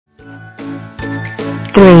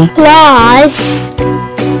3 plus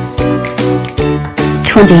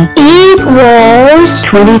 20 equals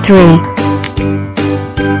 23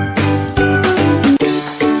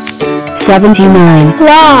 79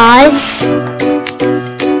 plus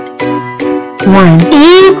 1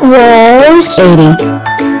 equals 80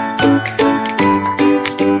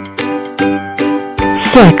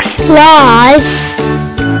 6 plus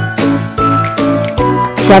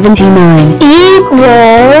 79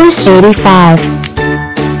 equals 85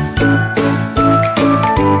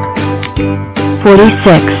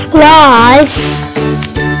 46 plus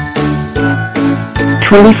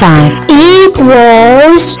 25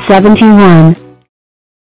 equals 71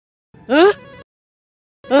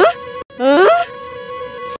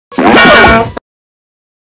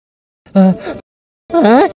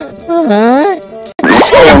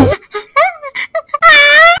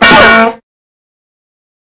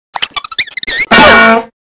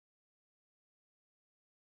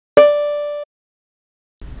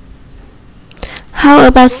 How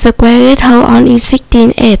about square it? How on is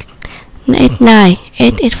 16, 8, 8, 9,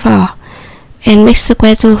 8, 8, 4, and make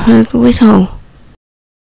square to with whole.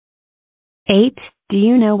 8. Do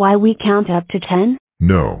you know why we count up to 10?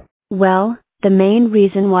 No. Well, the main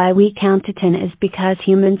reason why we count to 10 is because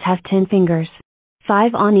humans have 10 fingers.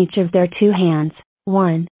 5 on each of their 2 hands.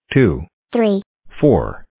 1, 2, 3,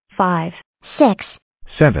 4, 5, 6,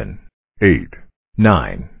 7, 8,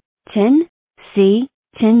 9. 10. See,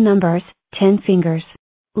 10 numbers, 10 fingers.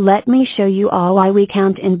 Let me show you all why we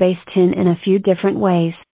count in base 10 in a few different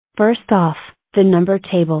ways. First off, the number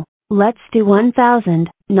table. Let's do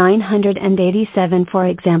 1987 for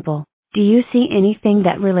example. Do you see anything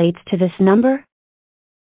that relates to this number?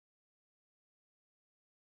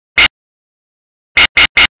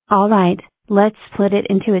 Alright, let's split it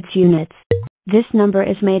into its units. This number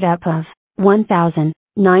is made up of 1,000,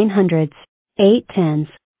 900s, 8 tens,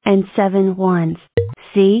 and 7 ones.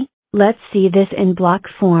 See? Let's see this in block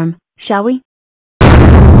form, shall we?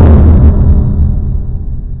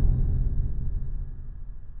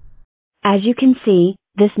 As you can see,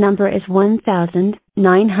 this number is 1,000,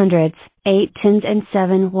 900s, 8 tens and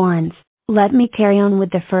 7 ones. Let me carry on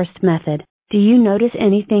with the first method. Do you notice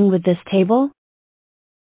anything with this table?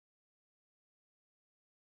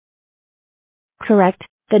 Correct,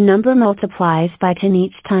 the number multiplies by 10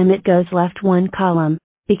 each time it goes left one column.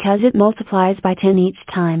 Because it multiplies by 10 each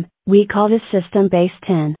time, we call this system base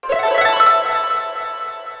 10.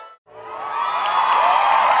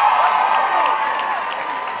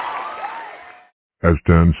 As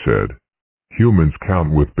Dan said, humans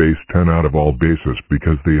count with base 10 out of all bases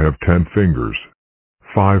because they have 10 fingers.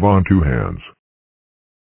 5 on 2 hands.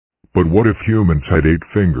 But what if humans had 8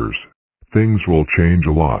 fingers? Things will change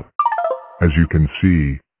a lot. As you can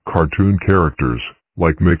see, cartoon characters,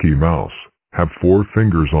 like Mickey Mouse, have 4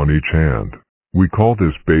 fingers on each hand. We call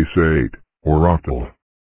this base 8, or octal.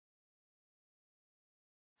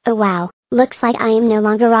 Oh wow, looks like I am no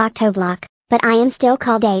longer Octoblock, but I am still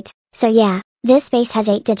called 8, so yeah, this base has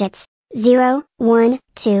 8 digits. 0, 1,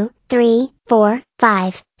 2, 3, 4,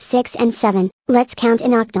 5, 6 and 7. Let's count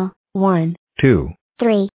in octal. 1, 2,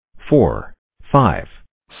 3, 4, 5,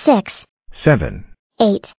 6, 7.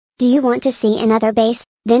 8. Do you want to see another base?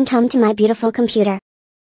 Then come to my beautiful computer.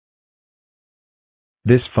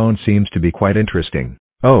 This phone seems to be quite interesting.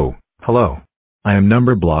 Oh, hello. I am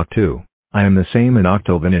Numberblock 2. I am the same in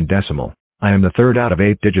octal than in decimal. I am the third out of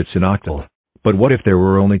 8 digits in octal. But what if there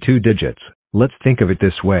were only 2 digits? Let's think of it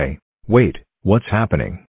this way. Wait, what's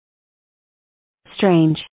happening?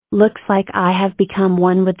 Strange. Looks like I have become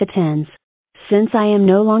one with the tens. Since I am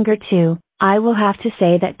no longer 2, I will have to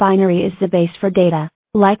say that binary is the base for data,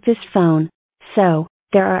 like this phone. So,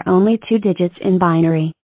 there are only 2 digits in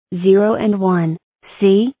binary. 0 and 1.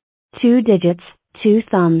 See? 2 digits, 2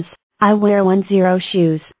 thumbs. I wear 10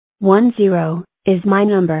 shoes. 10 is my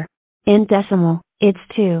number. In decimal, it's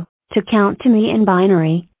 2. To count to me in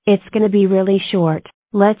binary, it's gonna be really short.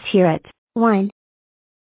 Let's hear it. 1,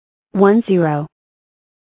 10.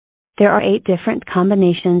 There are 8 different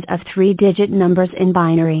combinations of 3-digit numbers in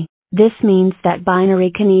binary. This means that binary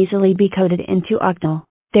can easily be coded into octal.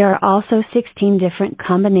 There are also 16 different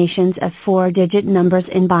combinations of 4-digit numbers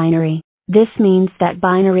in binary. This means that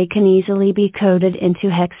binary can easily be coded into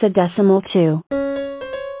hexadecimal too.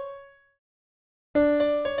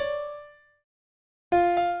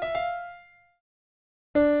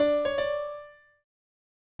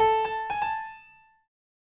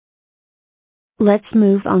 Let's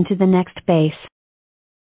move on to the next base.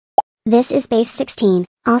 This is base 16,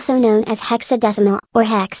 also known as hexadecimal or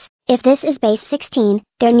hex. If this is base 16,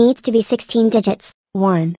 there needs to be 16 digits.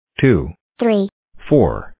 1, 2, 3,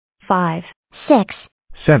 4, 5, 6,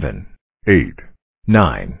 7, 8,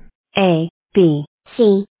 9, A, B,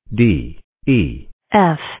 C, D, E.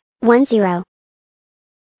 F. 1, 0.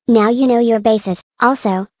 Now you know your bases.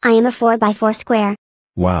 Also, I am a 4x4 square.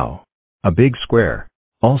 Wow. A big square.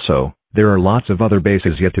 Also, there are lots of other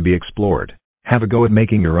bases yet to be explored. Have a go at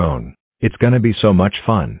making your own. It's gonna be so much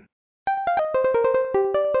fun.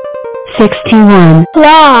 61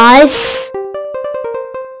 plus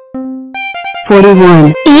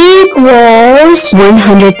 41 equals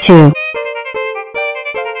 102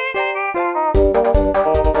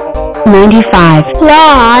 95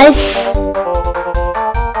 plus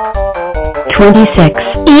 26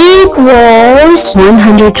 equals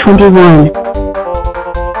 121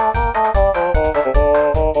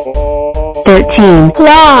 13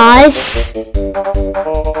 plus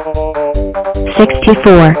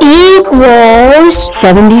 64 equals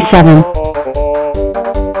 77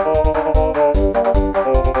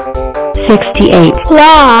 68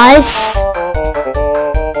 plus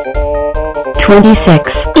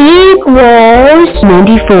 26 equals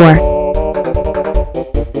 94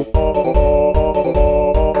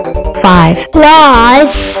 5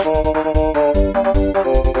 plus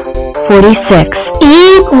 46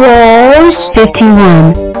 equals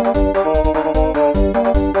 51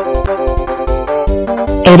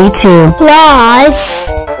 82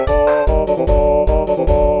 plus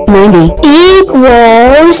 90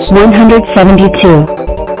 equals 172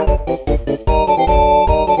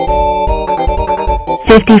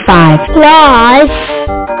 55 plus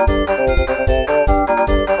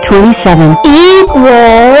 27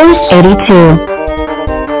 equals 82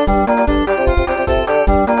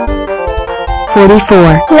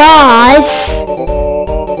 44 plus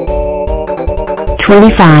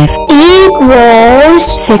 25 equals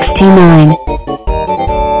 69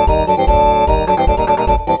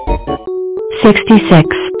 66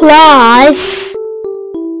 plus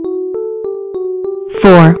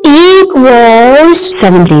 4 equals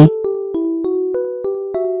 70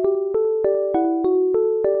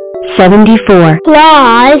 74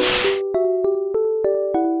 plus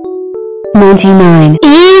 99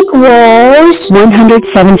 equals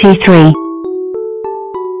 173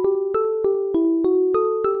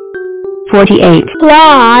 48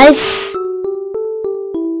 plus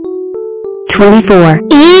 24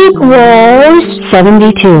 equals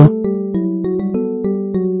 72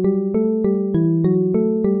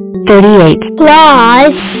 38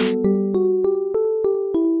 plus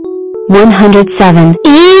 107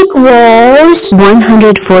 equals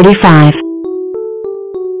 145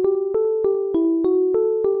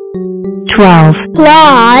 12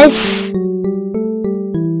 plus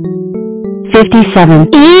 57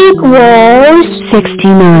 equals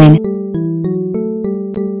 69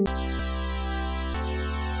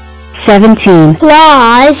 17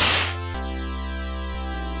 plus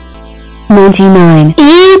 99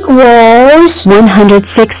 equals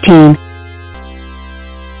 116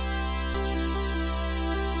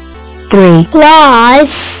 3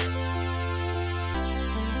 plus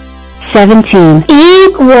 17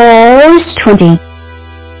 equals 20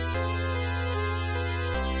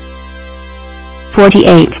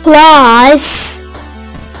 48 plus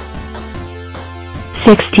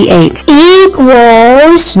 68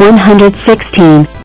 equals 116